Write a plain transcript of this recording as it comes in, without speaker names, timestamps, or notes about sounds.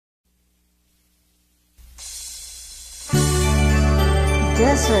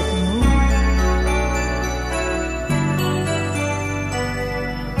desert moon.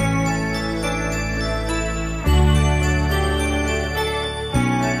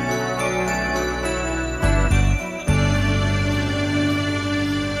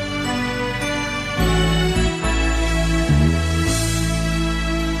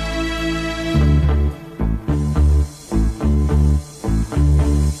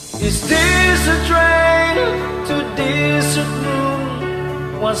 Is this a train to desert moon?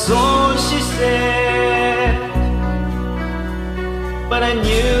 Was all she said. But I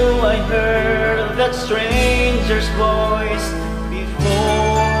knew I heard that stranger's voice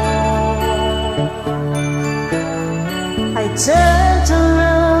before. I turned to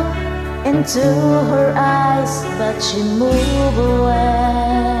look into her eyes, but she moved away.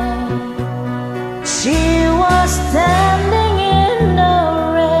 She was standing in the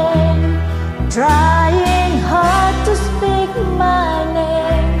rain, trying hard to speak my name.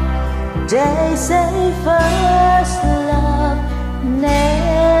 They say first love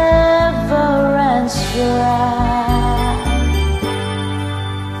never ends dry.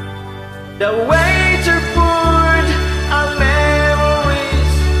 The waiter poured our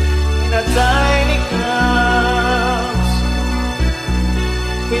memories in a tiny cups.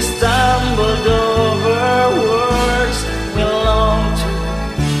 We stumbled over words we longed to.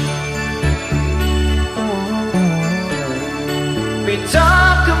 We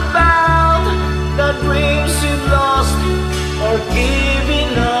talk about the dreams we've lost or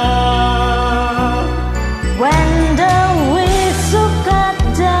giving up. When the whistle cut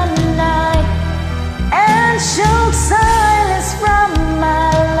the night and shook silence from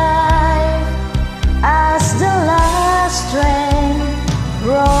my life, as the last train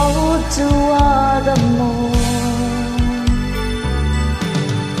rolled toward the moon.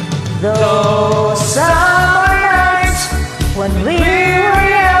 Those summer nights when we were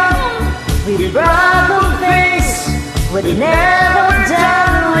young, we braggled things we'd never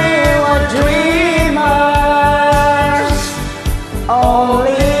done. We were dreamers,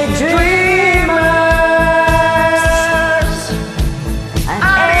 only dreamers. And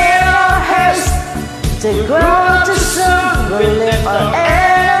in our haste to grow too soon, we live our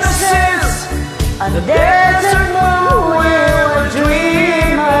innocence. On the desert moon, we were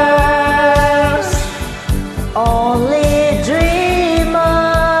dreamers, only dreamers.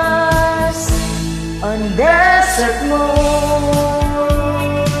 On desert moon,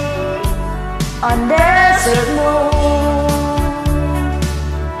 on desert moon,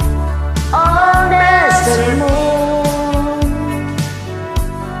 on desert moon,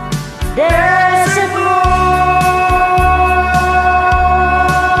 desert moon.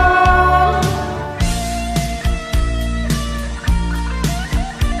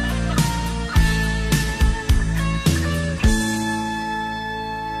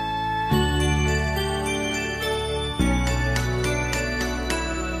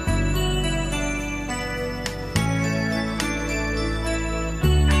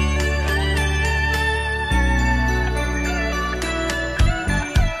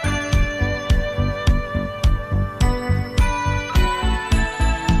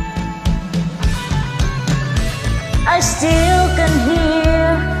 I still can hear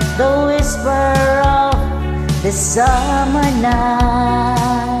the whisper of the summer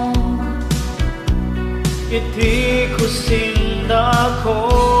night. It echoes in the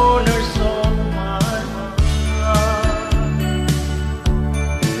corners of my heart.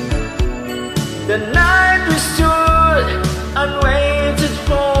 The night we stood and waited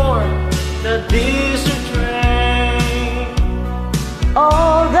for the desert train.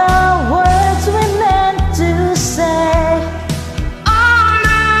 All the words we meant to say, all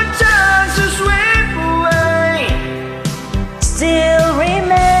the chances swept away, still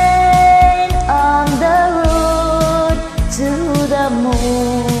remain on the road to the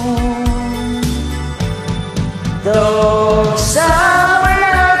moon. Those summer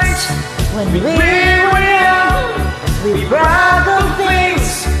nights when we were young, we braggled things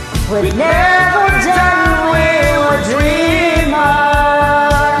we'd never done. We were dreamers,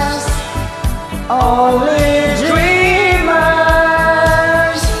 only dreamers.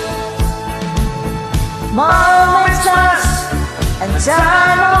 Moments pass and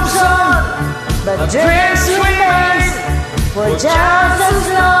time moves on, but dreams remain for just as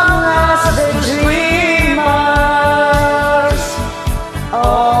long as the dreamers.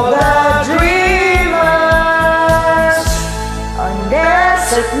 All the dreamers on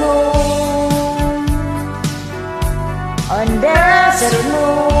desert moon, on desert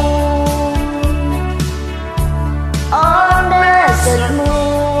moon, on desert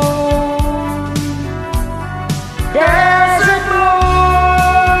moon, desert moon.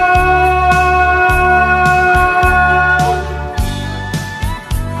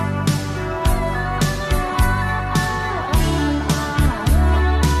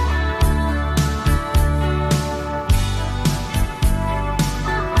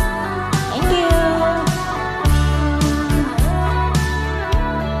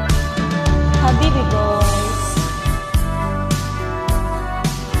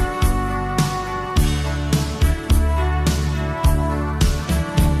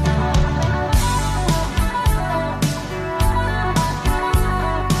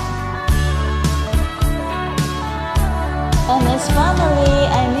 Rodney,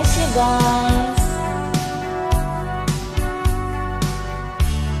 I miss you guys.